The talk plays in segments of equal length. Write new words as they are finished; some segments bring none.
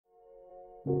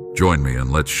Join me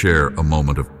and let's share a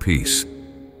moment of peace.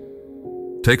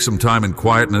 Take some time in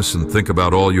quietness and think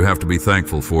about all you have to be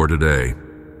thankful for today.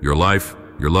 Your life,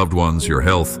 your loved ones, your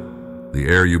health, the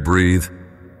air you breathe,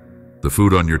 the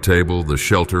food on your table, the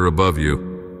shelter above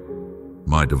you,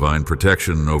 my divine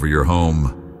protection over your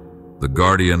home, the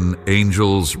guardian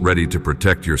angels ready to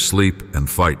protect your sleep and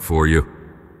fight for you.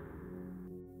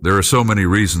 There are so many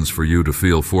reasons for you to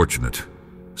feel fortunate,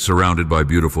 surrounded by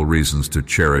beautiful reasons to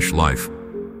cherish life.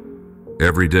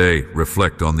 Every day,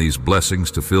 reflect on these blessings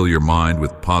to fill your mind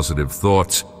with positive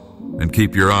thoughts and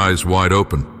keep your eyes wide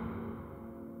open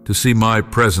to see my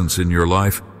presence in your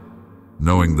life,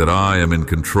 knowing that I am in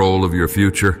control of your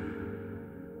future.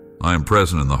 I am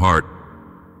present in the heart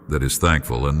that is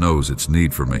thankful and knows its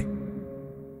need for me,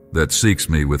 that seeks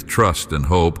me with trust and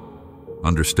hope,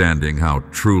 understanding how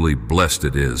truly blessed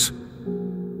it is.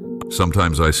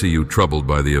 Sometimes I see you troubled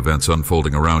by the events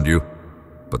unfolding around you,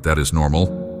 but that is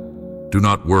normal. Do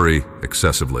not worry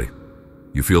excessively.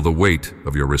 You feel the weight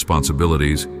of your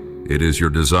responsibilities. It is your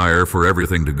desire for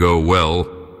everything to go well,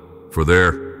 for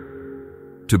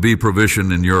there to be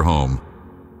provision in your home,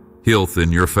 health in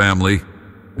your family,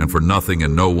 and for nothing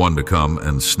and no one to come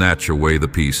and snatch away the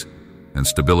peace and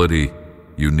stability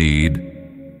you need.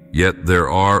 Yet there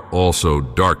are also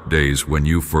dark days when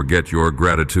you forget your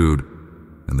gratitude,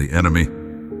 and the enemy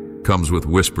comes with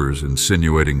whispers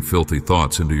insinuating filthy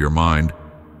thoughts into your mind,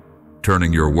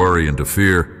 turning your worry into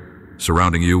fear,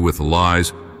 surrounding you with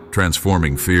lies,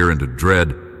 transforming fear into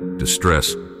dread,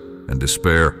 distress, and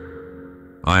despair.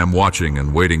 I am watching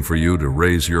and waiting for you to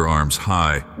raise your arms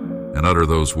high and utter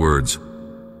those words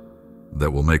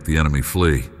that will make the enemy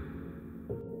flee.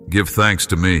 Give thanks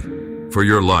to me for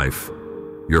your life,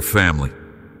 your family,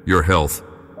 your health,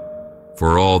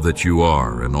 for all that you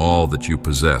are and all that you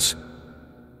possess.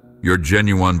 Your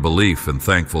genuine belief and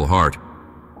thankful heart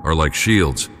are like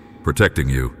shields, protecting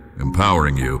you,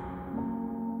 empowering you.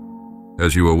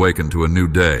 As you awaken to a new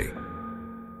day,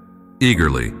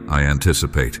 eagerly I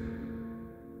anticipate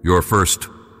your first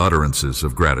utterances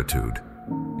of gratitude,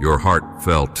 your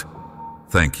heartfelt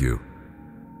thank you.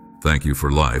 Thank you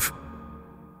for life.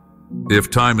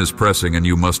 If time is pressing and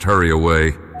you must hurry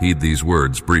away, heed these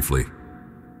words briefly.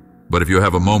 But if you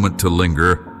have a moment to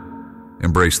linger,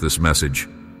 embrace this message.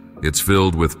 It's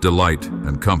filled with delight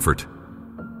and comfort.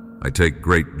 I take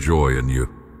great joy in you.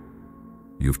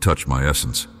 You've touched my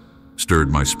essence, stirred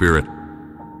my spirit.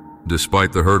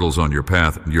 Despite the hurdles on your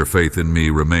path, your faith in me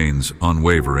remains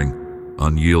unwavering,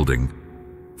 unyielding.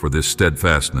 For this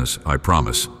steadfastness, I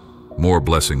promise, more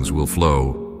blessings will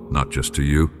flow, not just to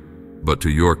you, but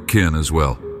to your kin as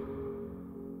well.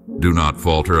 Do not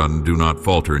falter and do not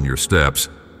falter in your steps.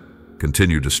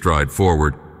 Continue to stride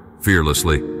forward,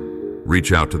 fearlessly.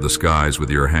 Reach out to the skies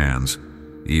with your hands,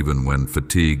 even when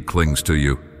fatigue clings to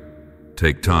you.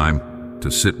 Take time to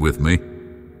sit with me,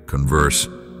 converse.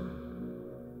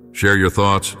 Share your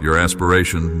thoughts, your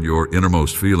aspiration, your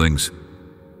innermost feelings.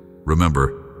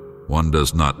 Remember, one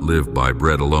does not live by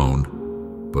bread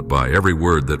alone, but by every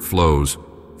word that flows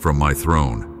from my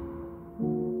throne.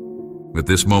 At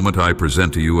this moment, I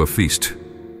present to you a feast,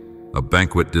 a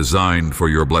banquet designed for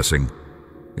your blessing.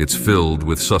 It's filled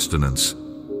with sustenance,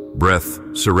 breath,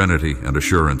 serenity, and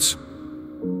assurance.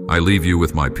 I leave you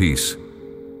with my peace.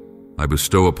 I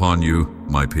bestow upon you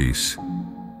my peace.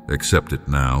 Accept it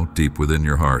now, deep within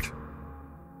your heart.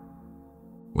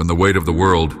 When the weight of the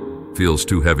world feels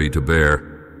too heavy to bear,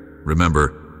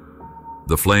 remember,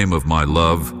 the flame of my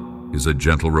love is a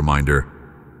gentle reminder.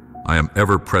 I am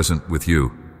ever present with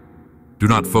you. Do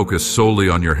not focus solely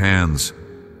on your hands.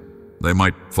 They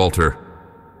might falter.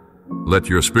 Let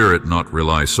your spirit not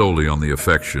rely solely on the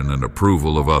affection and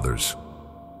approval of others.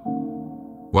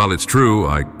 While it's true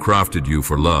I crafted you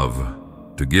for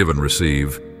love, to give and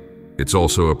receive, it's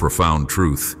also a profound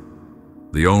truth.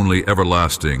 The only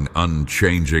everlasting,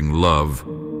 unchanging love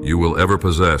you will ever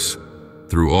possess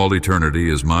through all eternity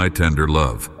is my tender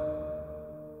love.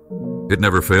 It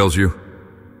never fails you,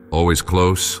 always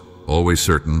close, always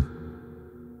certain.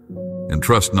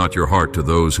 Entrust not your heart to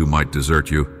those who might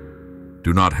desert you.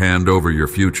 Do not hand over your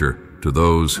future to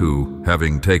those who,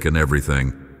 having taken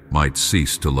everything, might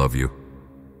cease to love you.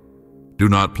 Do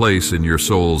not place in your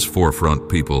soul's forefront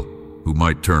people who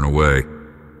might turn away,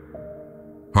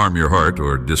 harm your heart,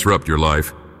 or disrupt your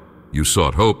life. You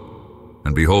sought hope,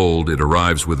 and behold, it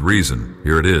arrives with reason.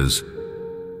 Here it is.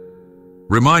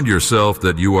 Remind yourself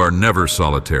that you are never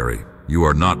solitary. You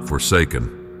are not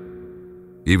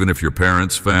forsaken. Even if your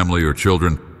parents, family, or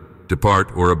children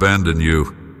depart or abandon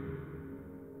you,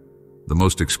 the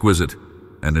most exquisite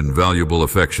and invaluable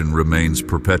affection remains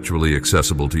perpetually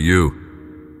accessible to you.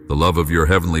 The love of your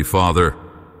Heavenly Father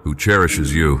who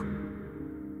cherishes you.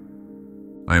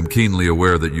 I am keenly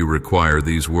aware that you require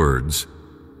these words.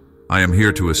 I am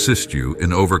here to assist you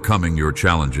in overcoming your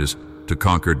challenges, to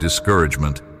conquer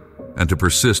discouragement, and to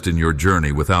persist in your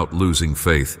journey without losing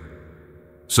faith,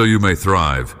 so you may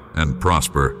thrive and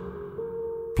prosper.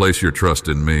 Place your trust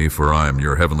in me, for I am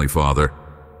your Heavenly Father.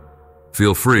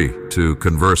 Feel free to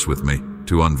converse with me,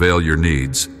 to unveil your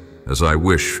needs, as I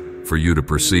wish for you to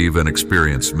perceive and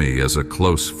experience me as a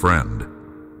close friend.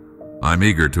 I'm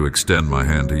eager to extend my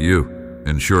hand to you,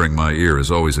 ensuring my ear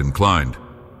is always inclined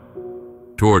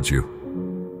towards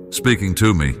you. Speaking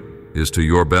to me is to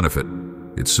your benefit.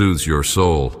 It soothes your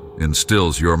soul,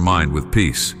 instills your mind with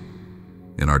peace.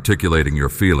 In articulating your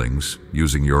feelings,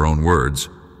 using your own words,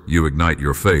 you ignite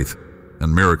your faith,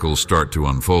 and miracles start to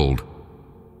unfold.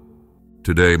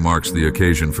 Today marks the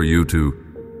occasion for you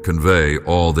to convey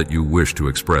all that you wish to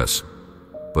express,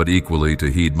 but equally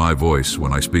to heed my voice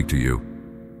when I speak to you.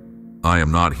 I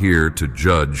am not here to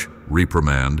judge,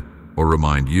 reprimand, or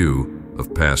remind you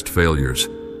of past failures.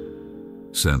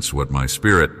 Sense what my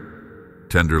spirit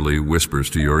tenderly whispers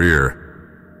to your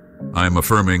ear. I am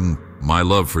affirming my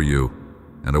love for you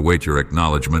and await your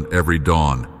acknowledgement every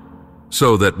dawn,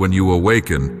 so that when you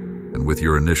awaken and with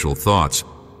your initial thoughts,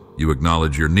 you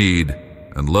acknowledge your need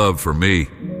and love for me.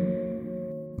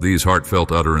 These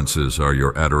heartfelt utterances are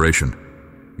your adoration,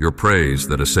 your praise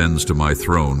that ascends to my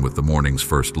throne with the morning's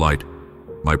first light.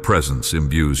 My presence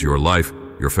imbues your life,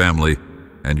 your family,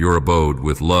 and your abode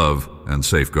with love and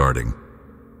safeguarding.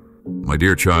 My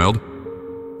dear child,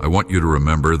 I want you to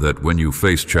remember that when you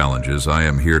face challenges, I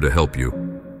am here to help you.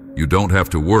 You don't have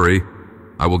to worry.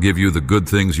 I will give you the good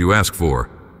things you ask for.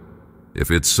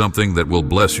 If it's something that will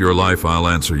bless your life, I'll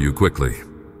answer you quickly,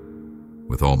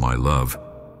 with all my love.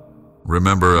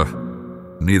 Remember,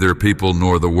 neither people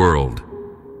nor the world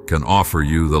can offer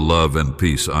you the love and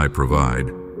peace I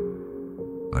provide.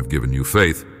 I've given you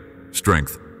faith,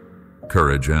 strength,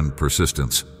 courage, and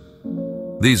persistence.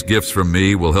 These gifts from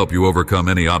me will help you overcome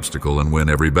any obstacle and win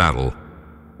every battle.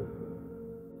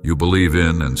 You believe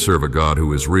in and serve a God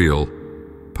who is real,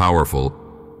 powerful,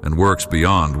 and works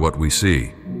beyond what we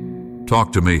see.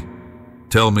 Talk to me.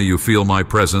 Tell me you feel my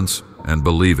presence and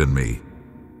believe in me.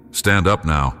 Stand up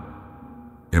now.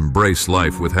 Embrace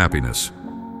life with happiness.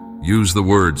 Use the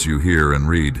words you hear and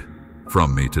read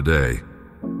from me today.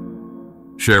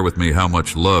 Share with me how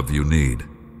much love you need.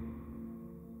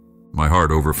 My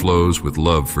heart overflows with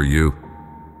love for you,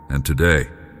 and today,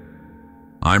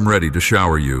 I'm ready to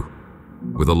shower you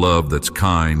with a love that's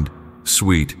kind,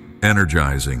 sweet,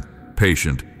 energizing,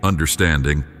 patient,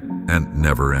 understanding, and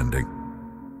never-ending.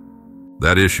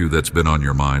 That issue that's been on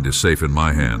your mind is safe in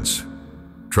my hands.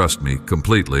 Trust me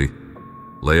completely.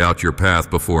 Lay out your path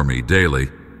before me daily.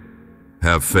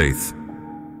 Have faith,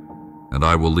 and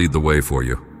I will lead the way for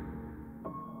you.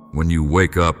 When you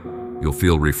wake up, you'll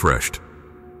feel refreshed,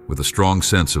 with a strong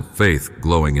sense of faith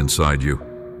glowing inside you.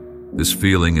 This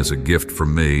feeling is a gift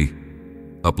from me,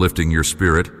 uplifting your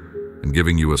spirit and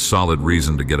giving you a solid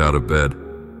reason to get out of bed,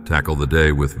 tackle the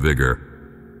day with vigor.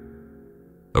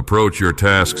 Approach your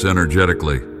tasks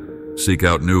energetically, seek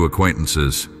out new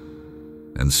acquaintances,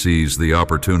 and seize the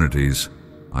opportunities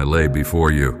I lay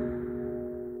before you.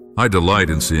 I delight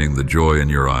in seeing the joy in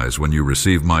your eyes when you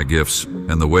receive my gifts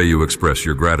and the way you express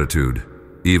your gratitude,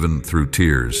 even through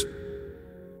tears.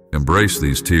 Embrace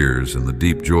these tears and the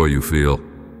deep joy you feel.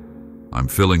 I'm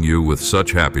filling you with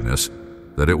such happiness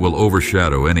that it will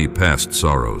overshadow any past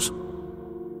sorrows.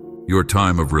 Your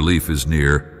time of relief is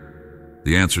near.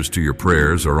 The answers to your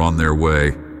prayers are on their way,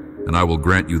 and I will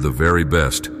grant you the very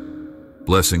best,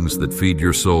 blessings that feed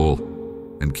your soul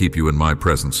and keep you in my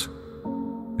presence,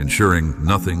 ensuring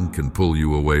nothing can pull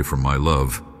you away from my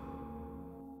love.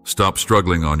 Stop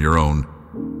struggling on your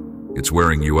own. It's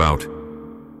wearing you out.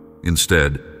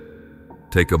 Instead,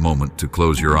 take a moment to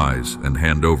close your eyes and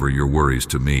hand over your worries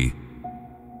to me.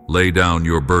 Lay down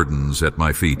your burdens at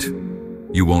my feet.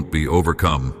 You won't be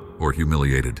overcome or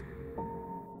humiliated.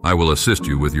 I will assist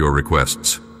you with your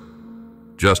requests.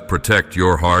 Just protect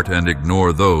your heart and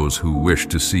ignore those who wish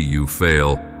to see you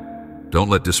fail. Don't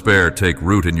let despair take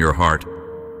root in your heart.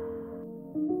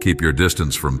 Keep your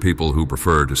distance from people who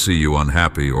prefer to see you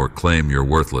unhappy or claim you're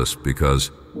worthless, because,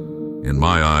 in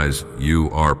my eyes, you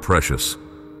are precious.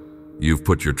 You've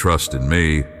put your trust in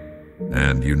me,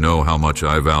 and you know how much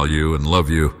I value and love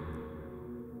you.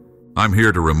 I'm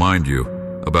here to remind you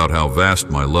about how vast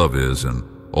my love is and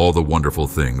all the wonderful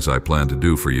things I plan to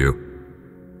do for you.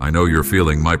 I know you're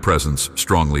feeling my presence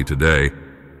strongly today,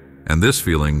 and this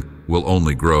feeling will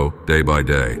only grow day by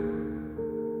day.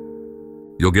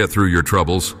 You'll get through your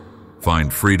troubles,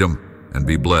 find freedom, and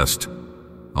be blessed.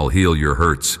 I'll heal your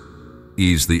hurts,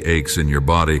 ease the aches in your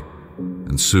body,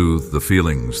 and soothe the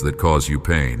feelings that cause you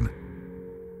pain.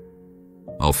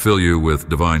 I'll fill you with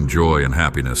divine joy and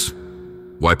happiness,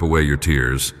 wipe away your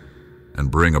tears, and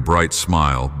bring a bright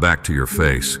smile back to your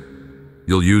face.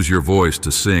 You'll use your voice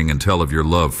to sing and tell of your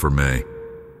love for me.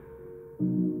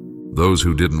 Those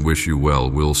who didn't wish you well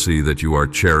will see that you are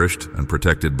cherished and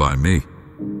protected by me.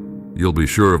 You'll be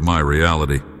sure of my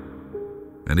reality,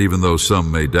 and even though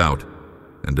some may doubt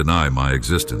and deny my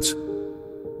existence,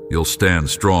 you'll stand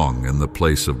strong in the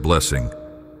place of blessing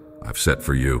I've set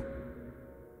for you.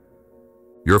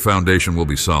 Your foundation will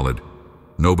be solid.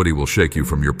 Nobody will shake you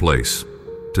from your place.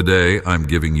 Today, I'm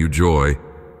giving you joy,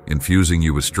 infusing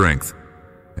you with strength,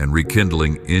 and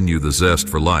rekindling in you the zest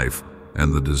for life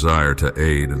and the desire to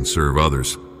aid and serve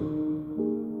others.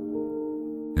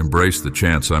 Embrace the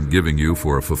chance I'm giving you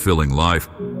for a fulfilling life.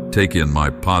 Take in my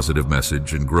positive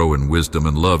message and grow in wisdom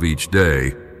and love each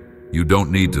day. You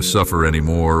don't need to suffer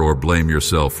anymore or blame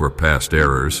yourself for past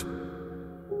errors.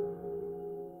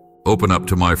 Open up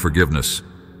to my forgiveness.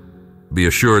 Be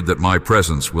assured that my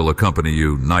presence will accompany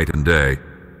you night and day,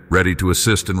 ready to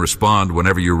assist and respond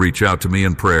whenever you reach out to me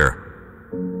in prayer.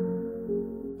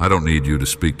 I don't need you to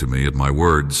speak to me at my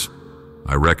words.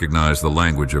 I recognize the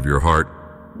language of your heart.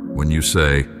 When you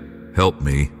say, "Help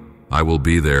me," I will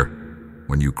be there.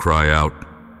 When you cry out,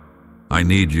 "I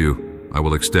need you," I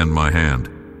will extend my hand.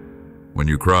 When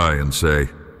you cry and say,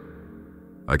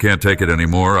 "I can't take it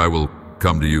anymore," I will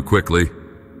come to you quickly.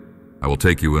 I will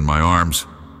take you in my arms,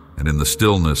 and in the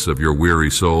stillness of your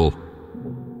weary soul,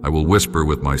 I will whisper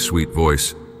with my sweet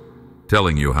voice,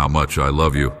 telling you how much I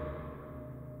love you.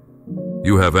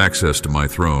 You have access to my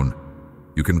throne.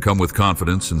 You can come with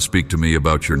confidence and speak to me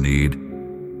about your need.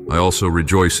 I also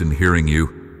rejoice in hearing you.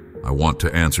 I want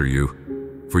to answer you,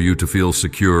 for you to feel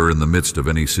secure in the midst of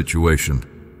any situation.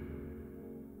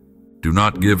 Do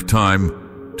not give time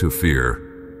to fear.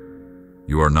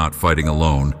 You are not fighting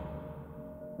alone.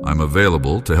 I'm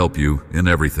available to help you in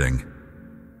everything.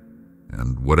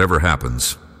 And whatever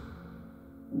happens,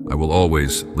 I will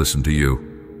always listen to you.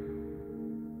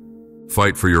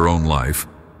 Fight for your own life.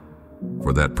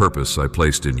 For that purpose I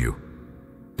placed in you.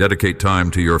 Dedicate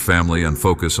time to your family and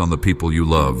focus on the people you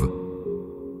love.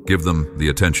 Give them the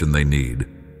attention they need.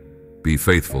 Be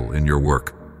faithful in your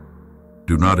work.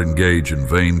 Do not engage in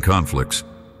vain conflicts.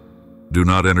 Do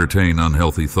not entertain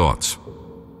unhealthy thoughts.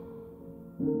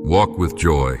 Walk with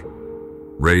joy.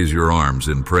 Raise your arms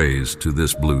in praise to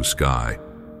this blue sky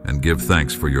and give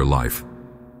thanks for your life.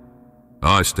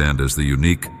 I stand as the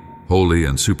unique, holy,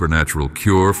 and supernatural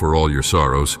cure for all your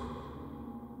sorrows.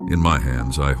 In my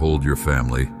hands I hold your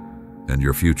family and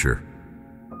your future.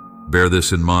 Bear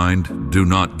this in mind, do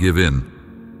not give in.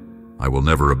 I will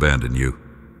never abandon you.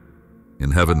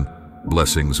 In heaven,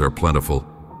 blessings are plentiful,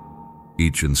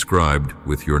 each inscribed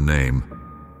with your name.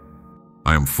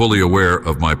 I am fully aware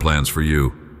of my plans for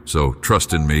you, so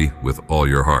trust in me with all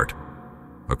your heart.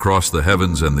 Across the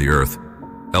heavens and the earth,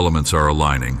 elements are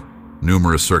aligning.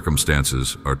 Numerous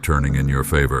circumstances are turning in your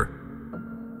favor.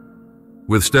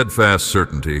 With steadfast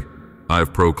certainty,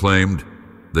 I've proclaimed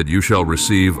that you shall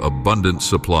receive abundant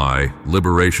supply,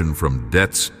 liberation from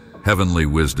debts, heavenly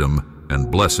wisdom, and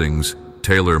blessings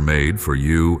tailor-made for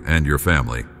you and your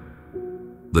family.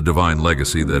 The divine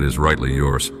legacy that is rightly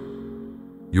yours.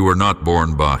 You were not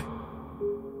born by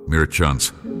mere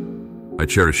chance. I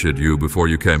cherished you before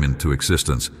you came into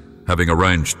existence, having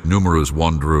arranged numerous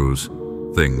wondrous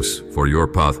things for your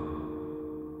path.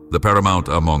 The paramount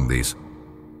among these,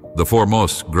 the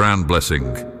foremost grand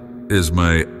blessing, is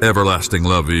my everlasting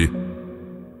love.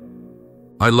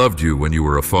 I loved you when you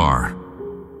were afar,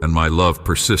 and my love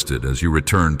persisted as you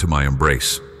returned to my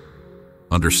embrace.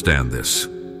 Understand this.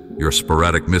 Your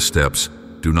sporadic missteps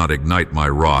do not ignite my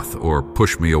wrath or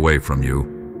push me away from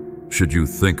you. Should you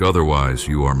think otherwise,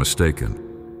 you are mistaken.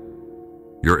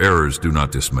 Your errors do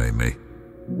not dismay me.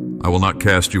 I will not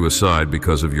cast you aside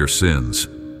because of your sins.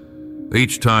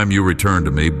 Each time you return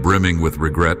to me, brimming with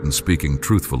regret and speaking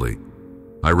truthfully,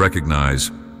 I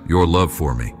recognize your love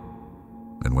for me.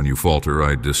 And when you falter,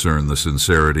 I discern the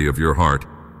sincerity of your heart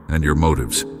and your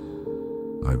motives.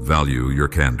 I value your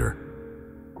candor.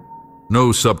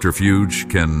 No subterfuge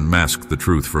can mask the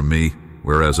truth from me,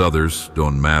 whereas others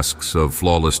don masks of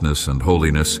flawlessness and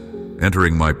holiness,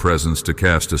 entering my presence to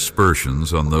cast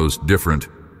aspersions on those different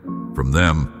from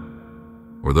them,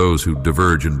 or those who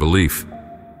diverge in belief.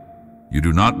 You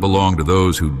do not belong to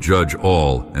those who judge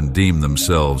all and deem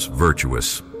themselves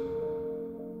virtuous.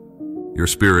 Your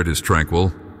spirit is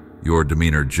tranquil, your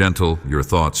demeanor gentle, your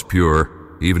thoughts pure.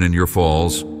 Even in your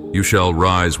falls, you shall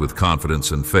rise with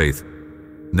confidence and faith.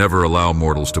 Never allow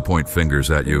mortals to point fingers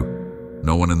at you.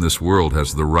 No one in this world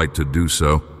has the right to do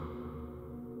so.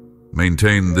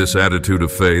 Maintain this attitude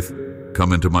of faith.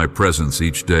 Come into my presence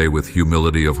each day with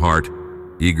humility of heart,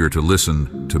 eager to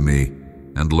listen to me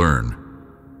and learn.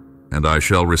 And I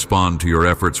shall respond to your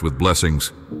efforts with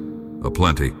blessings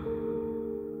aplenty.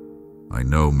 I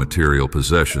know material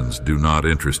possessions do not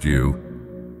interest you.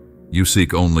 You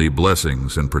seek only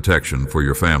blessings and protection for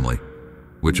your family,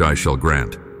 which I shall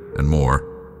grant, and more.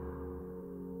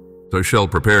 I shall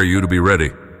prepare you to be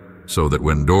ready, so that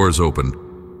when doors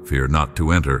open, fear not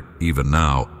to enter, even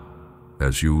now,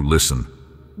 as you listen.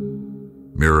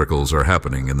 Miracles are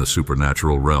happening in the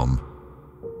supernatural realm.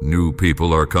 New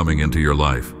people are coming into your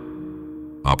life.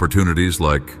 Opportunities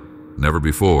like never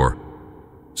before.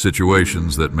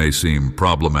 Situations that may seem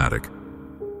problematic,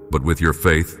 but with your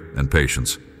faith and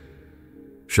patience,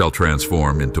 shall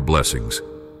transform into blessings,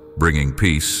 bringing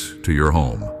peace to your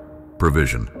home,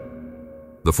 provision.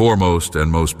 The foremost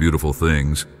and most beautiful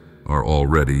things are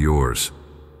already yours.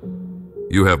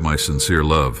 You have my sincere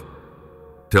love.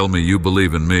 Tell me you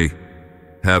believe in me,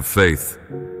 have faith,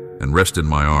 and rest in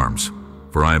my arms,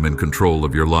 for I am in control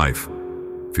of your life.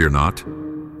 Fear not,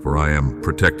 for I am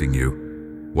protecting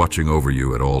you, watching over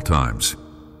you at all times.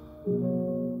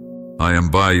 I am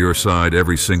by your side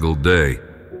every single day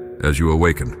as you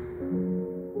awaken.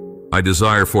 I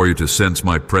desire for you to sense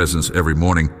my presence every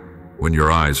morning when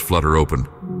your eyes flutter open.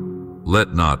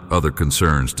 Let not other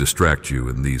concerns distract you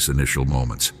in these initial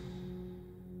moments.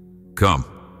 Come,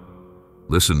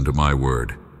 listen to my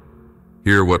word.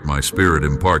 Hear what my spirit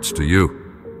imparts to you.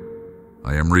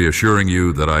 I am reassuring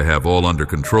you that I have all under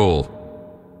control,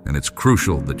 and it's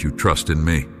crucial that you trust in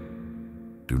me.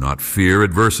 Do not fear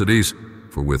adversities,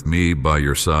 for with me by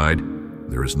your side,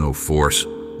 there is no force,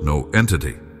 no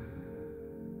entity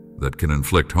that can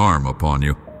inflict harm upon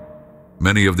you.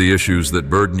 Many of the issues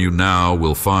that burden you now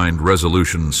will find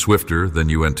resolution swifter than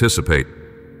you anticipate.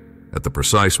 At the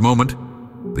precise moment,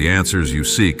 the answers you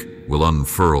seek will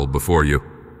unfurl before you.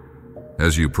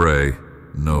 As you pray,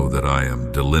 know that I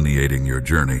am delineating your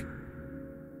journey,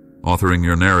 authoring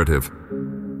your narrative.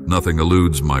 Nothing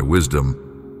eludes my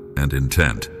wisdom and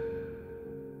intent.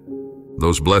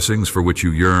 Those blessings for which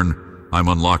you yearn, I'm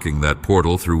unlocking that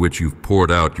portal through which you've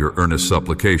poured out your earnest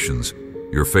supplications.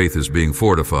 Your faith is being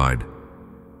fortified.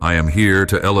 I am here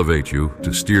to elevate you,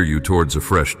 to steer you towards a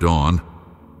fresh dawn,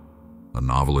 a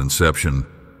novel inception,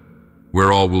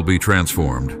 where all will be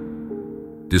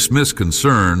transformed. Dismiss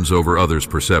concerns over others'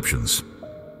 perceptions.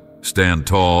 Stand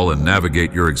tall and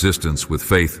navigate your existence with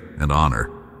faith and honor.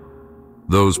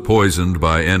 Those poisoned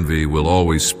by envy will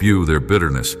always spew their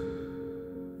bitterness,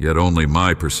 yet only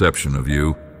my perception of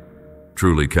you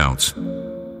truly counts.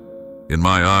 In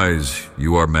my eyes,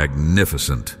 you are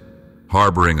magnificent,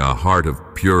 harboring a heart of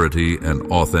purity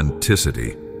and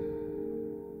authenticity.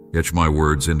 Etch my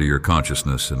words into your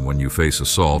consciousness, and when you face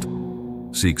assault,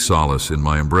 seek solace in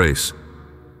my embrace.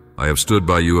 I have stood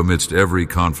by you amidst every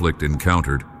conflict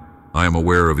encountered. I am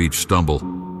aware of each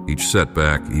stumble, each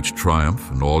setback, each triumph,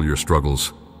 and all your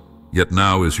struggles. Yet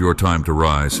now is your time to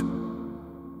rise,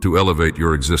 to elevate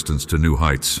your existence to new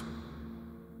heights.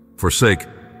 Forsake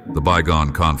the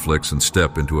bygone conflicts and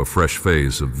step into a fresh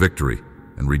phase of victory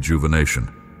and rejuvenation.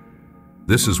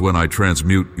 This is when I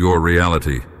transmute your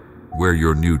reality, where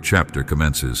your new chapter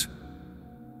commences.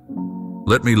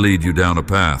 Let me lead you down a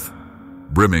path,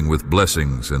 brimming with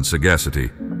blessings and sagacity.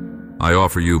 I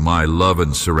offer you my love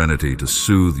and serenity to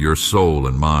soothe your soul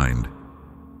and mind.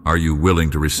 Are you willing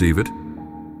to receive it?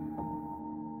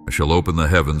 I shall open the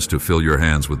heavens to fill your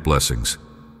hands with blessings.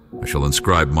 I shall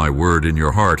inscribe my word in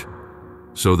your heart,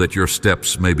 so that your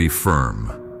steps may be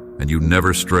firm, and you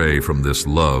never stray from this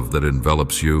love that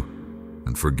envelops you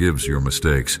and forgives your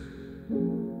mistakes.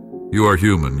 You are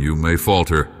human, you may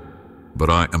falter, but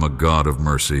I am a God of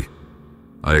mercy.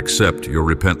 I accept your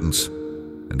repentance,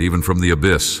 and even from the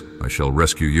abyss I shall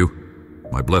rescue you.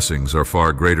 My blessings are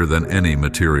far greater than any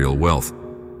material wealth.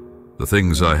 The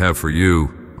things I have for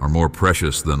you are more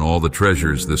precious than all the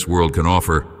treasures this world can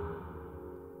offer.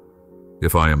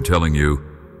 If I am telling you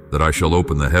that I shall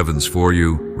open the heavens for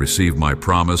you, receive my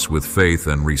promise with faith,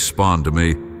 and respond to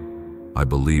me, I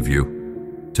believe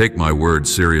you. Take my word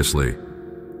seriously,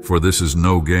 for this is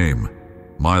no game.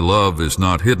 My love is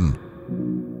not hidden.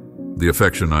 The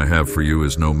affection I have for you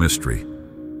is no mystery.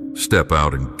 Step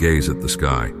out and gaze at the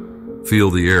sky. Feel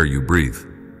the air you breathe,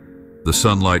 the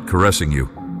sunlight caressing you.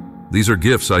 These are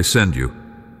gifts I send you,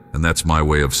 and that's my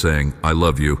way of saying I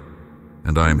love you,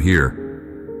 and I am here.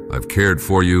 I've cared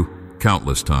for you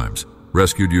countless times,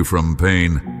 rescued you from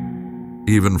pain,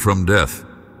 even from death.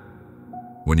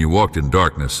 When you walked in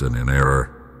darkness and in error,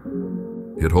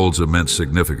 It holds immense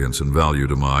significance and value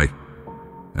to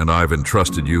and I've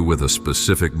entrusted you with a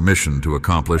specific mission to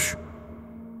accomplish.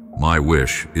 My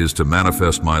wish is to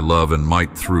manifest my love and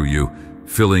might through you,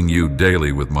 filling you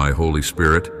daily with my Holy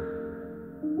Spirit.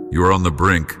 You are on the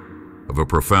brink of a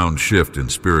profound shift in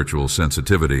spiritual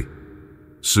sensitivity.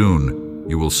 Soon,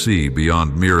 you will see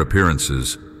beyond mere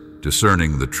appearances,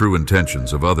 discerning the true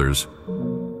intentions of others.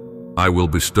 I will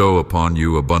bestow upon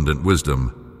you abundant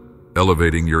wisdom,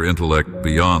 elevating your intellect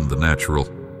beyond the natural.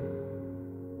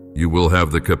 You will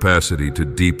have the capacity to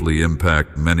deeply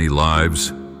impact many lives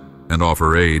and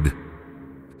offer aid.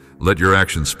 Let your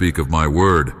actions speak of my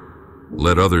word.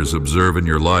 Let others observe in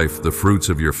your life the fruits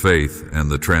of your faith and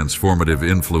the transformative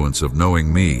influence of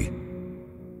knowing me.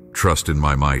 Trust in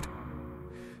my might.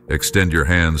 Extend your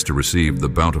hands to receive the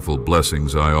bountiful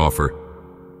blessings I offer.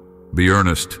 Be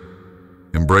earnest.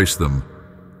 Embrace them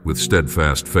with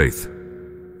steadfast faith.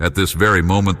 At this very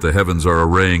moment, the heavens are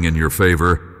arraying in your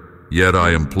favor, yet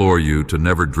I implore you to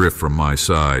never drift from my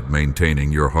side,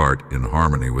 maintaining your heart in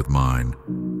harmony with mine.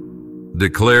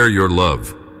 Declare your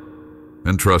love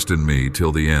and trust in me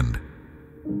till the end,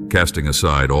 casting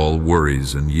aside all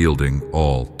worries and yielding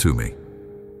all to me.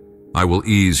 I will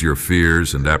ease your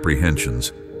fears and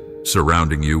apprehensions,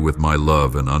 surrounding you with my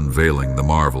love and unveiling the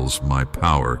marvels my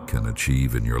power can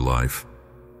achieve in your life.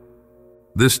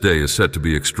 This day is set to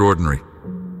be extraordinary.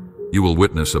 You will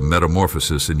witness a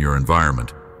metamorphosis in your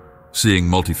environment, seeing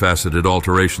multifaceted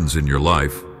alterations in your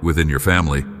life, within your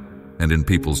family, and in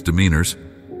people's demeanors.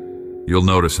 You'll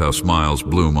notice how smiles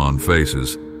bloom on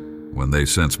faces when they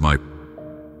sense my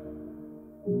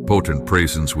potent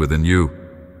presence within you.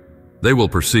 They will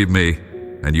perceive me,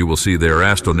 and you will see their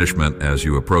astonishment as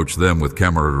you approach them with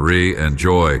camaraderie and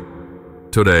joy.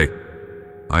 Today,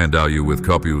 I endow you with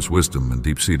copious wisdom and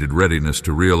deep-seated readiness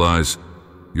to realize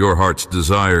your heart's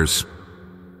desires.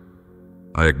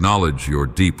 I acknowledge your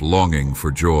deep longing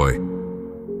for joy.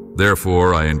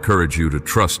 Therefore, I encourage you to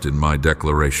trust in my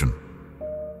declaration.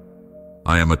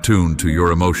 I am attuned to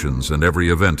your emotions and every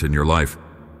event in your life,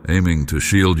 aiming to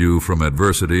shield you from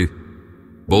adversity,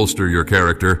 bolster your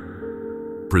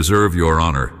character, preserve your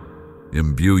honor,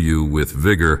 imbue you with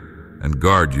vigor, and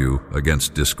guard you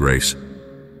against disgrace.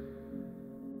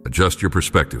 Adjust your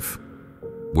perspective.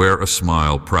 Wear a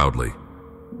smile proudly.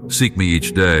 Seek me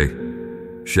each day.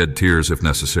 Shed tears if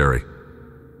necessary.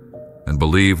 And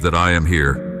believe that I am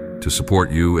here to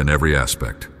support you in every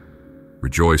aspect.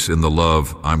 Rejoice in the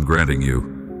love I'm granting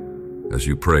you as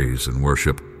you praise and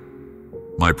worship.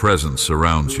 My presence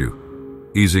surrounds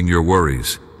you, easing your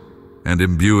worries and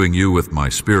imbuing you with my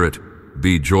spirit.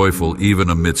 Be joyful even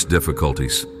amidst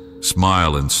difficulties.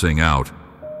 Smile and sing out.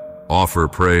 Offer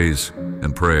praise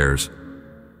and prayers.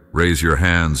 Raise your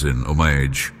hands in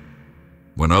homage.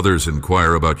 When others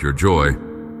inquire about your joy,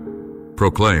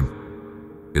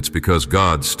 proclaim, it's because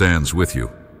God stands with you.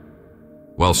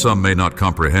 While some may not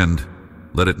comprehend,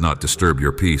 let it not disturb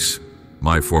your peace.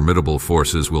 My formidable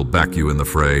forces will back you in the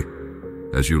fray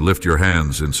as you lift your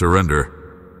hands in surrender,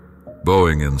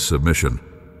 bowing in submission,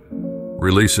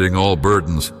 releasing all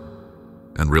burdens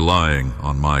and relying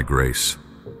on my grace.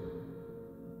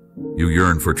 You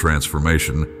yearn for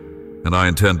transformation, and I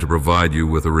intend to provide you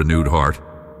with a renewed heart.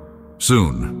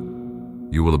 Soon,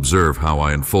 you will observe how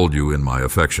I enfold you in my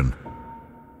affection.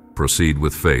 Proceed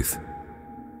with faith.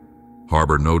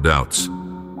 Harbor no doubts.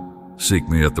 Seek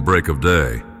me at the break of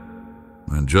day,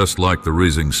 and just like the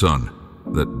rising sun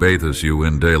that batheth you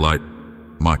in daylight,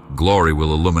 my glory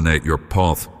will illuminate your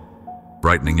path,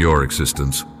 brightening your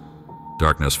existence.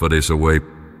 Darkness fades away,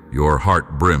 your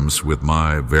heart brims with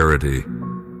my verity,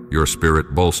 your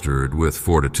spirit bolstered with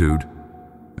fortitude,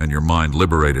 and your mind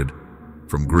liberated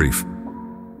from grief.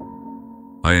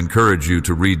 I encourage you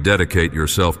to rededicate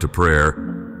yourself to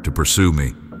prayer, to pursue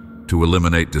me, to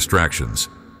eliminate distractions,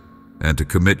 and to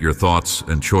commit your thoughts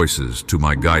and choices to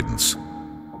my guidance.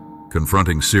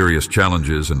 Confronting serious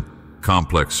challenges and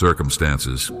complex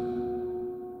circumstances,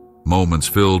 moments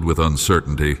filled with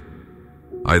uncertainty,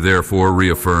 I therefore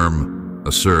reaffirm,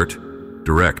 assert,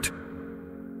 direct,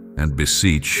 and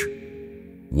beseech,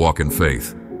 walk in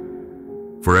faith.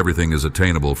 For everything is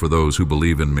attainable for those who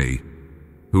believe in me,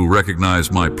 who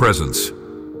recognize my presence,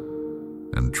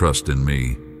 and trust in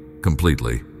me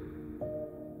completely,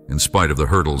 in spite of the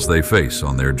hurdles they face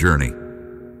on their journey.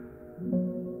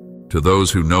 To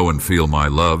those who know and feel my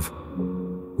love,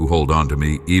 who hold on to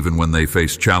me even when they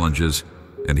face challenges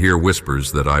and hear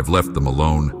whispers that I've left them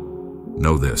alone,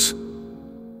 know this: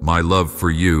 my love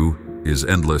for you is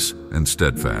endless and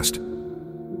steadfast.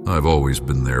 I've always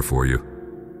been there for you,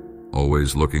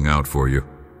 always looking out for you.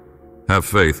 Have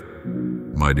faith,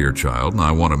 my dear child, and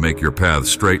I want to make your path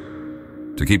straight.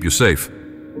 to keep you safe,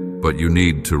 but you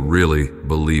need to really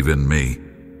believe in me.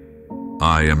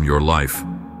 I am your life,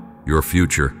 your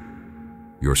future,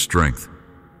 your strength,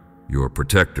 your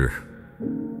protector.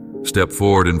 Step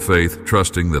forward in faith,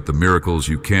 trusting that the miracles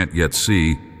you can't yet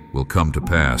see will come to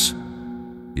pass.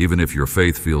 Even if your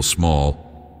faith feels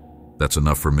small, that's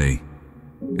enough for me.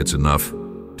 It's enough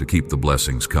to keep the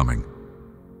blessings coming.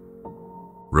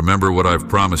 Remember what I've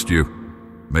promised you.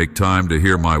 Make time to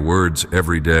hear my words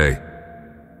every day.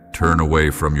 Turn away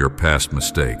from your past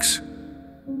mistakes.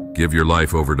 Give your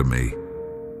life over to me.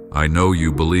 I know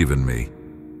you believe in me,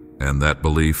 and that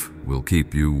belief will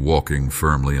keep you walking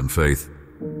firmly in faith.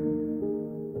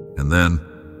 And then,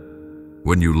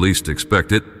 when you least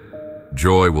expect it,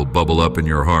 joy will bubble up in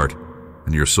your heart,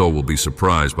 and your soul will be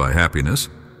surprised by happiness.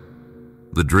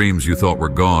 The dreams you thought were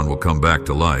gone will come back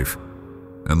to life,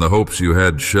 and the hopes you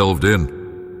had shelved in.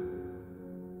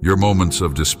 Your moments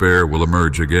of despair will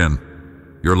emerge again.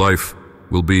 Your life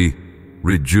will be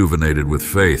rejuvenated with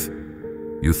faith.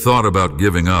 You thought about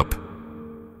giving up,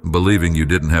 believing you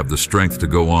didn't have the strength to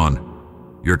go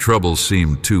on. Your troubles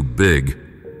seemed too big,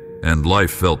 and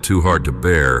life felt too hard to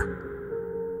bear.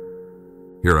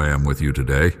 Here I am with you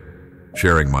today,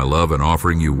 sharing my love and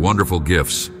offering you wonderful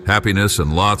gifts, happiness,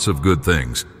 and lots of good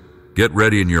things. Get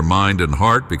ready in your mind and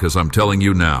heart, because I'm telling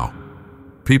you now,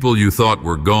 people you thought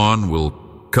were gone will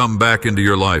come back into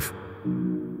your life.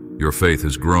 Your faith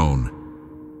has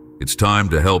grown. It's time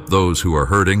to help those who are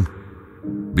hurting.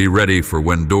 Be ready for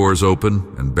when doors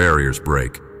open and barriers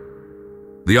break.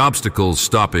 The obstacles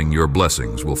stopping your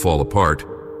blessings will fall apart.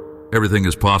 Everything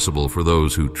is possible for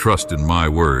those who trust in my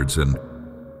words and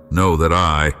know that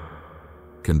I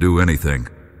can do anything.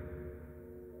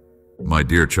 My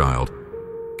dear child,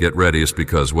 get ready,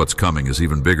 because what's coming is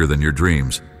even bigger than your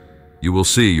dreams. You will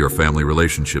see your family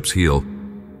relationships heal,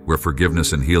 where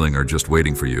forgiveness and healing are just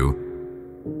waiting for you.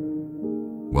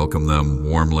 Welcome them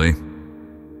warmly.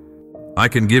 I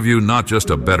can give you not just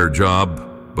a better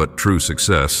job, but true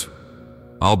success.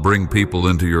 I'll bring people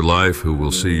into your life who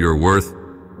will see your worth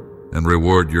and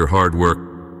reward your hard work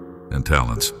and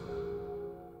talents.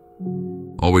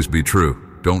 Always be true.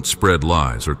 Don't spread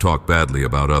lies or talk badly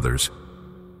about others.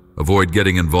 Avoid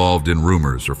getting involved in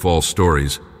rumors or false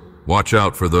stories. Watch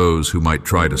out for those who might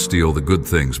try to steal the good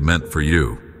things meant for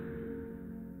you.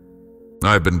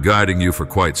 I've been guiding you for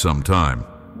quite some time.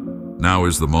 Now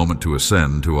is the moment to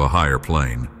ascend to a higher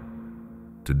plane,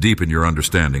 to deepen your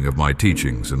understanding of my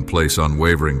teachings and place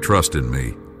unwavering trust in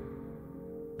me.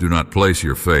 Do not place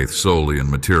your faith solely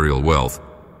in material wealth,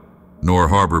 nor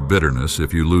harbor bitterness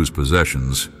if you lose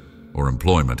possessions or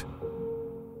employment.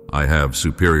 I have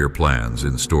superior plans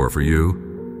in store for you.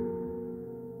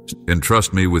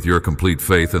 Entrust me with your complete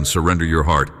faith and surrender your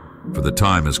heart, for the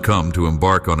time has come to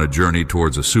embark on a journey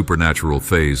towards a supernatural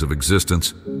phase of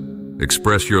existence.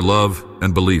 Express your love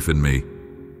and belief in me,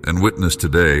 and witness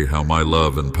today how my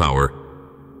love and power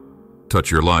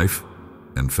touch your life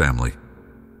and family.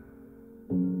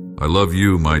 I love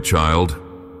you, my child.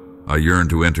 I yearn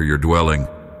to enter your dwelling,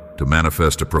 to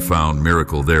manifest a profound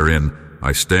miracle therein.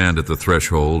 I stand at the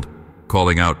threshold,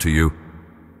 calling out to you.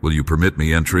 Will you permit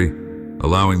me entry,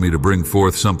 allowing me to bring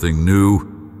forth something new,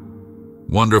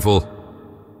 wonderful,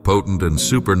 potent, and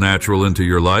supernatural into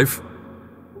your life?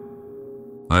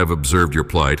 I have observed your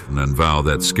plight and vow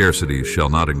that scarcity shall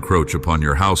not encroach upon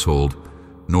your household,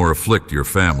 nor afflict your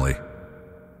family.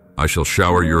 I shall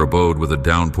shower your abode with a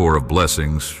downpour of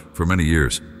blessings for many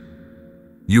years.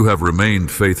 You have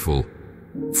remained faithful,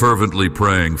 fervently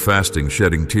praying, fasting,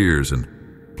 shedding tears, and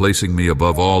placing me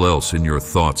above all else in your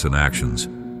thoughts and actions.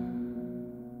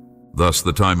 Thus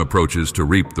the time approaches to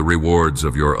reap the rewards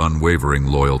of your unwavering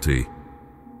loyalty.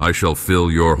 I shall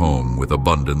fill your home with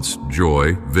abundance,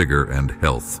 joy, vigor, and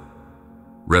health.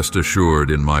 Rest assured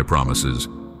in my promises,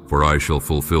 for I shall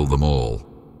fulfill them all.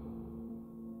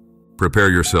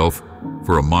 Prepare yourself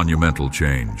for a monumental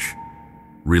change,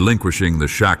 relinquishing the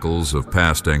shackles of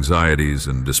past anxieties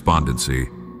and despondency.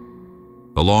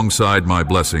 Alongside my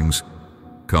blessings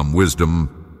come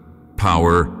wisdom,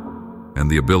 power, and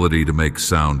the ability to make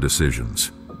sound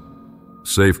decisions,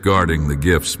 safeguarding the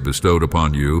gifts bestowed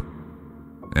upon you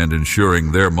and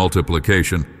ensuring their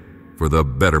multiplication for the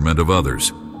betterment of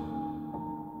others.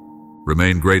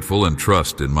 Remain grateful and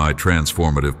trust in my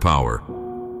transformative power.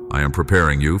 I am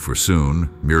preparing you for soon.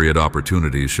 Myriad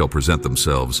opportunities shall present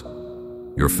themselves.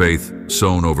 Your faith,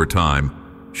 sown over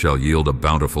time, shall yield a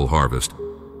bountiful harvest.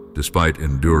 Despite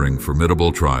enduring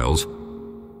formidable trials,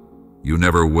 you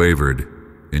never wavered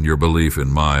in your belief in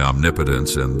my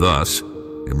omnipotence and thus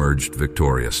emerged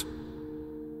victorious.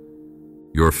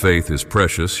 Your faith is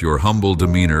precious, your humble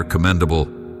demeanor commendable.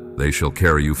 They shall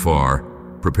carry you far.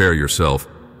 Prepare yourself,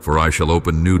 for I shall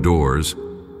open new doors,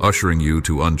 ushering you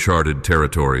to uncharted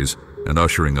territories and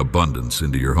ushering abundance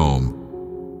into your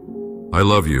home. I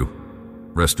love you.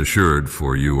 Rest assured,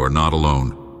 for you are not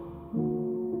alone.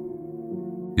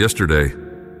 Yesterday,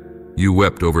 you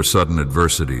wept over sudden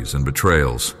adversities and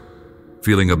betrayals,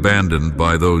 feeling abandoned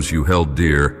by those you held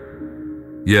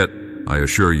dear. Yet, I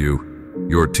assure you,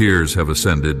 your tears have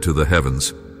ascended to the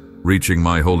heavens, reaching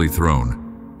my holy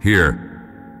throne. Here,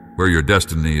 where your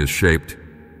destiny is shaped,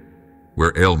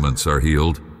 where ailments are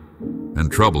healed,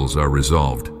 and troubles are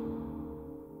resolved.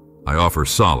 I offer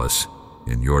solace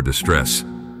in your distress.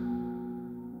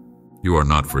 You are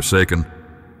not forsaken,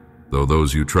 though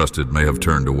those you trusted may have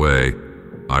turned away.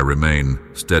 I remain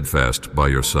steadfast by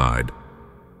your side,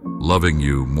 loving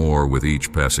you more with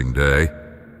each passing day.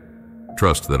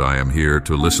 Trust that I am here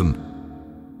to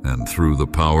listen, and through the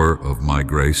power of my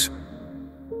grace,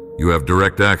 you have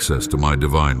direct access to my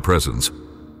divine presence.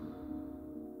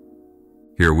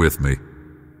 Here with me,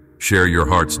 share your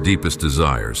heart's deepest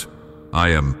desires. I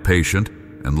am patient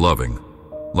and loving,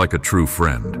 like a true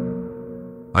friend.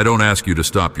 I don't ask you to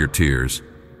stop your tears,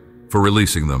 for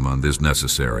releasing them is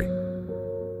necessary.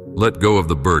 Let go of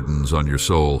the burdens on your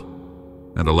soul,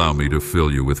 and allow me to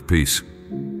fill you with peace.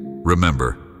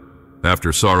 Remember,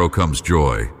 after sorrow comes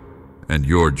joy, and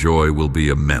your joy will be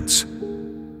immense.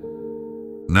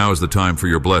 Now is the time for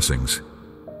your blessings.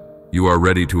 You are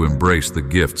ready to embrace the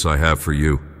gifts I have for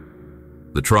you.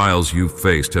 The trials you've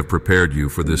faced have prepared you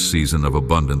for this season of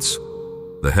abundance.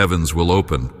 The heavens will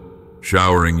open,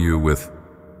 showering you with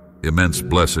immense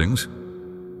blessings.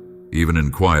 Even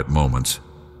in quiet moments,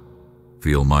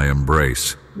 feel my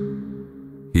embrace,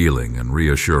 healing and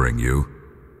reassuring you.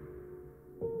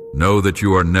 Know that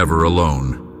you are never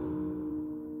alone.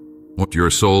 Your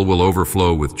soul will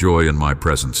overflow with joy in my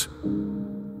presence,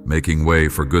 making way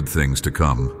for good things to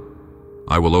come.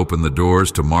 I will open the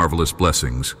doors to marvelous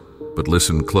blessings, but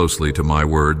listen closely to my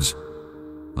words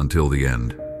until the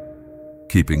end,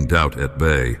 keeping doubt at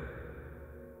bay.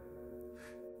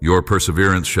 Your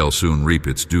perseverance shall soon reap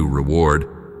its due reward.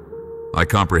 I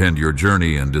comprehend your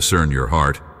journey and discern your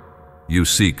heart. You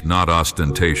seek not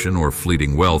ostentation or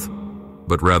fleeting wealth,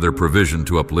 but rather provision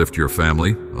to uplift your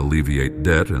family, alleviate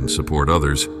debt, and support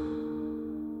others.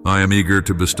 I am eager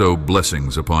to bestow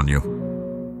blessings upon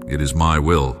you. It is my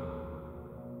will.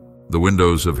 The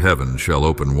windows of heaven shall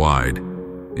open wide,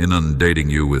 inundating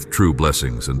you with true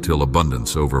blessings until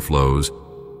abundance overflows,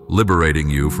 liberating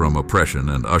you from oppression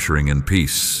and ushering in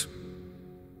peace.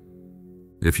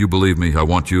 If you believe me, I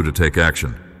want you to take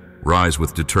action. Rise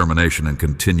with determination and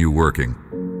continue working.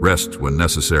 Rest when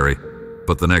necessary,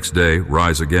 but the next day,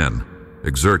 rise again.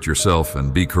 Exert yourself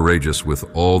and be courageous with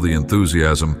all the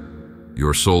enthusiasm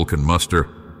your soul can muster.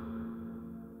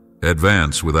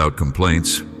 Advance without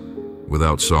complaints,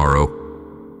 without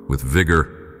sorrow, with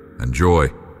vigor and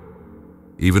joy.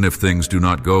 Even if things do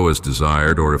not go as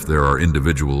desired or if there are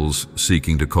individuals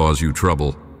seeking to cause you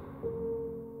trouble,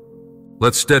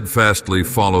 let's steadfastly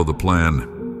follow the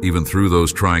plan, even through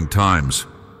those trying times.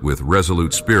 With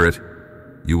resolute spirit,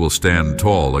 you will stand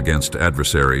tall against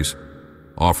adversaries,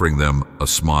 offering them a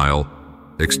smile,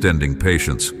 extending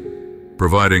patience,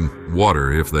 providing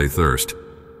water if they thirst,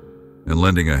 and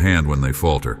lending a hand when they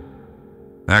falter.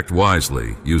 Act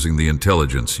wisely, using the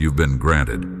intelligence you've been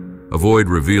granted. Avoid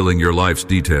revealing your life's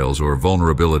details or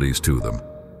vulnerabilities to them,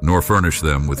 nor furnish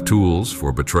them with tools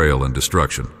for betrayal and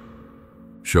destruction.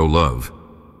 Show love,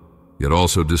 yet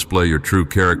also display your true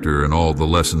character and all the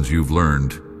lessons you've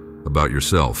learned about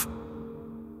yourself.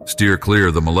 Steer clear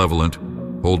of the malevolent,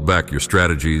 hold back your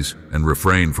strategies, and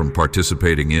refrain from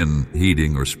participating in,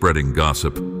 heeding, or spreading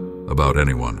gossip about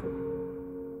anyone.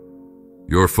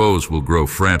 Your foes will grow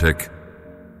frantic,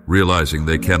 realizing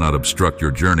they cannot obstruct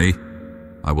your journey.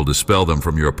 I will dispel them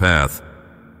from your path.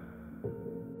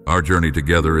 Our journey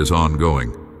together is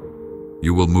ongoing.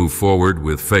 You will move forward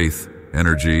with faith,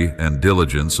 energy, and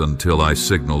diligence until I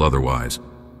signal otherwise.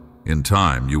 In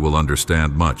time, you will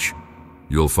understand much.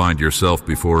 You'll find yourself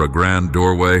before a grand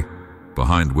doorway,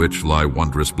 behind which lie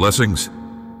wondrous blessings.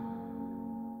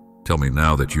 Tell me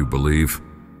now that you believe.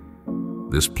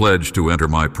 This pledge to enter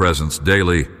my presence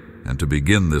daily and to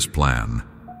begin this plan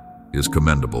is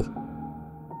commendable.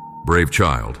 Brave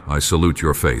child, I salute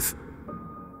your faith,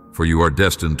 for you are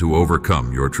destined to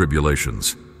overcome your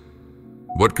tribulations.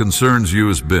 What concerns you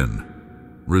has been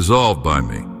resolved by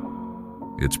me.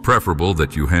 It's preferable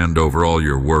that you hand over all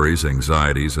your worries,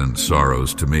 anxieties, and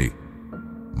sorrows to me.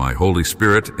 My Holy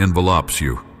Spirit envelops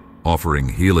you, offering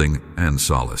healing and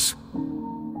solace.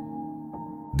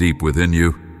 Deep within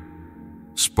you,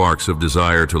 sparks of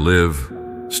desire to live,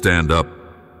 stand up,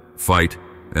 fight,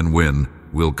 and win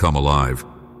will come alive.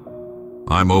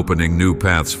 I'm opening new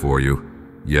paths for you,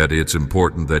 yet it's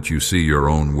important that you see your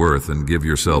own worth and give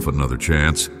yourself another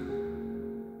chance.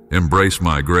 Embrace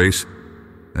my grace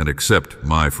and accept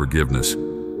my forgiveness.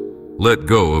 Let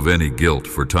go of any guilt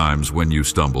for times when you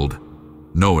stumbled,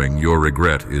 knowing your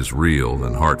regret is real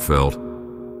and heartfelt.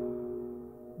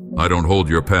 I don't hold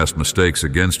your past mistakes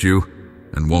against you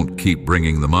and won't keep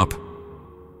bringing them up.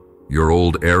 Your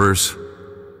old errors,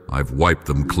 I've wiped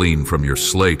them clean from your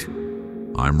slate.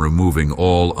 I'm removing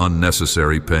all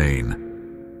unnecessary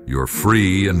pain. You're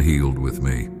free and healed with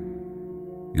me.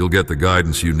 You'll get the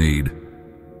guidance you need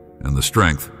and the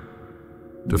strength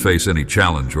to face any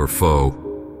challenge or foe.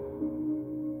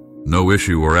 No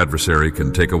issue or adversary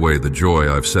can take away the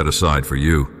joy I've set aside for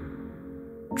you.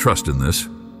 Trust in this,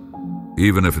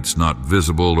 even if it's not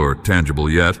visible or tangible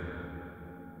yet.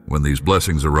 When these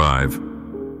blessings arrive,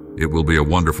 it will be a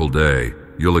wonderful day.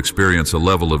 You'll experience a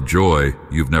level of joy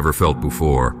you've never felt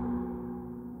before.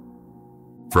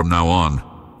 From now on,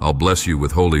 I'll bless you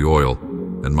with holy oil,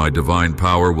 and my divine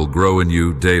power will grow in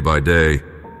you day by day.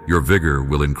 Your vigor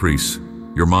will increase.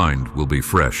 Your mind will be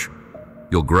fresh.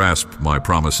 You'll grasp my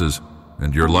promises,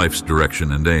 and your life's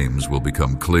direction and aims will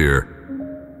become clear.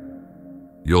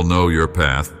 You'll know your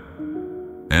path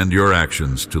and your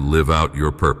actions to live out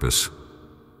your purpose.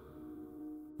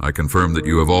 I confirm that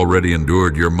you have already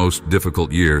endured your most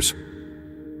difficult years.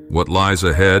 What lies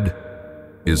ahead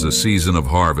is a season of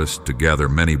harvest to gather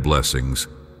many blessings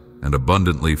and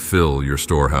abundantly fill your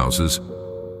storehouses.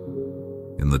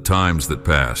 In the times that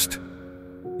passed,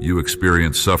 you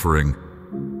experienced suffering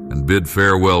and bid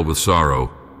farewell with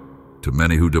sorrow to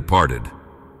many who departed.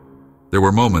 There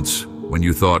were moments when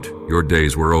you thought your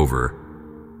days were over,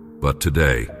 but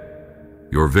today,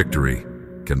 your victory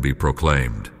can be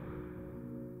proclaimed.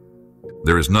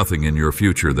 There is nothing in your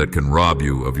future that can rob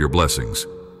you of your blessings.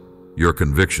 Your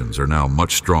convictions are now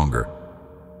much stronger.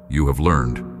 You have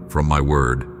learned from my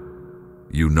word.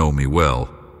 You know me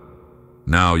well.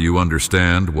 Now you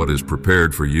understand what is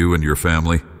prepared for you and your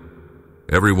family.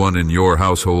 Everyone in your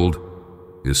household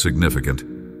is significant.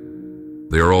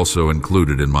 They are also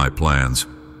included in my plans.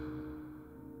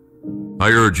 I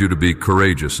urge you to be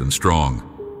courageous and strong,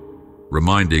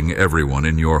 reminding everyone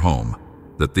in your home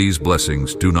that these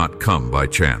blessings do not come by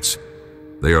chance.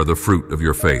 They are the fruit of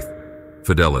your faith,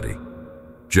 fidelity,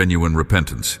 genuine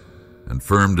repentance, and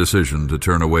firm decision to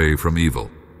turn away from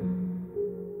evil.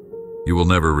 You will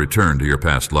never return to your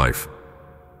past life.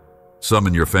 Some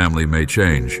in your family may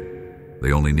change.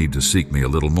 They only need to seek me a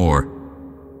little more.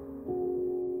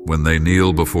 When they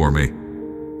kneel before me,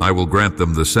 I will grant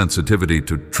them the sensitivity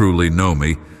to truly know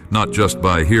me, not just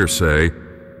by hearsay,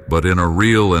 but in a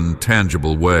real and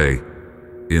tangible way,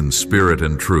 in spirit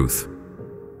and truth.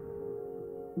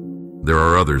 There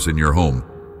are others in your home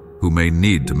who may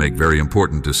need to make very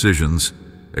important decisions,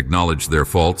 acknowledge their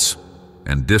faults,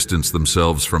 and distance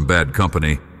themselves from bad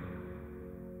company.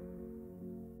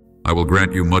 I will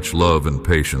grant you much love and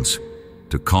patience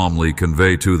to calmly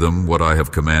convey to them what I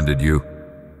have commanded you.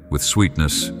 With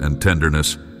sweetness and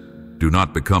tenderness, do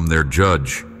not become their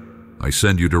judge. I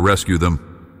send you to rescue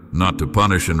them, not to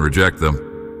punish and reject them.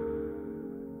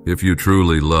 If you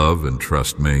truly love and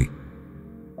trust me,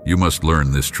 you must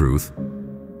learn this truth.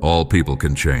 All people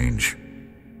can change.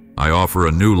 I offer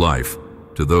a new life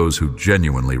to those who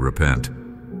genuinely repent.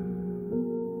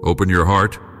 Open your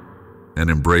heart and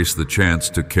embrace the chance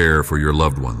to care for your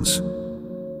loved ones.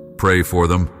 Pray for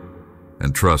them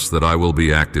and trust that I will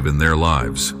be active in their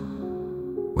lives.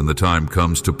 When the time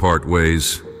comes to part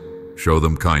ways, show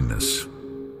them kindness.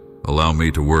 Allow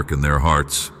me to work in their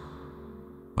hearts.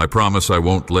 I promise I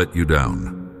won't let you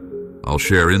down. I'll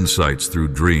share insights through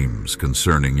dreams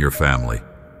concerning your family.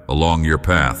 Along your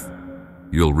path,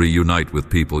 you'll reunite with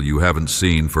people you haven't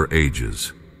seen for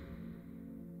ages.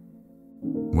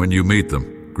 When you meet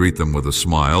them, greet them with a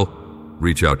smile,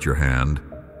 reach out your hand,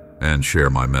 and share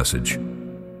my message.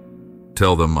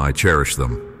 Tell them I cherish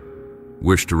them,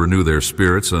 wish to renew their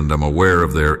spirits, and am aware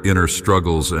of their inner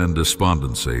struggles and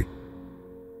despondency.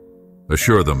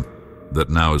 Assure them that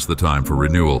now is the time for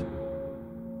renewal.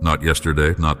 Not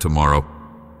yesterday, not tomorrow.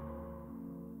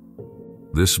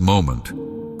 This moment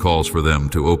calls for them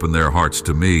to open their hearts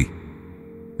to me,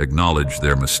 acknowledge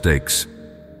their mistakes,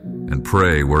 and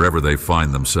pray wherever they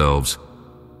find themselves,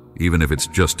 even if it's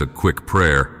just a quick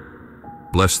prayer.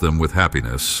 Bless them with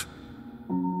happiness.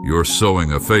 You're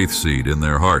sowing a faith seed in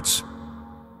their hearts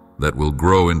that will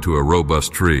grow into a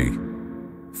robust tree.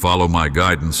 Follow my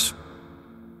guidance,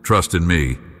 trust in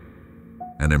me,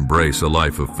 and embrace a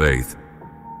life of faith.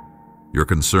 Your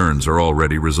concerns are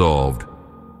already resolved.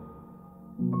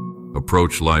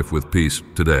 Approach life with peace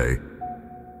today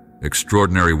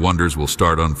Extraordinary wonders will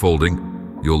start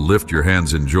unfolding. You'll lift your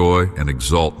hands in joy and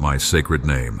exalt my sacred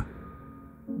name.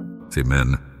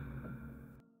 Amen.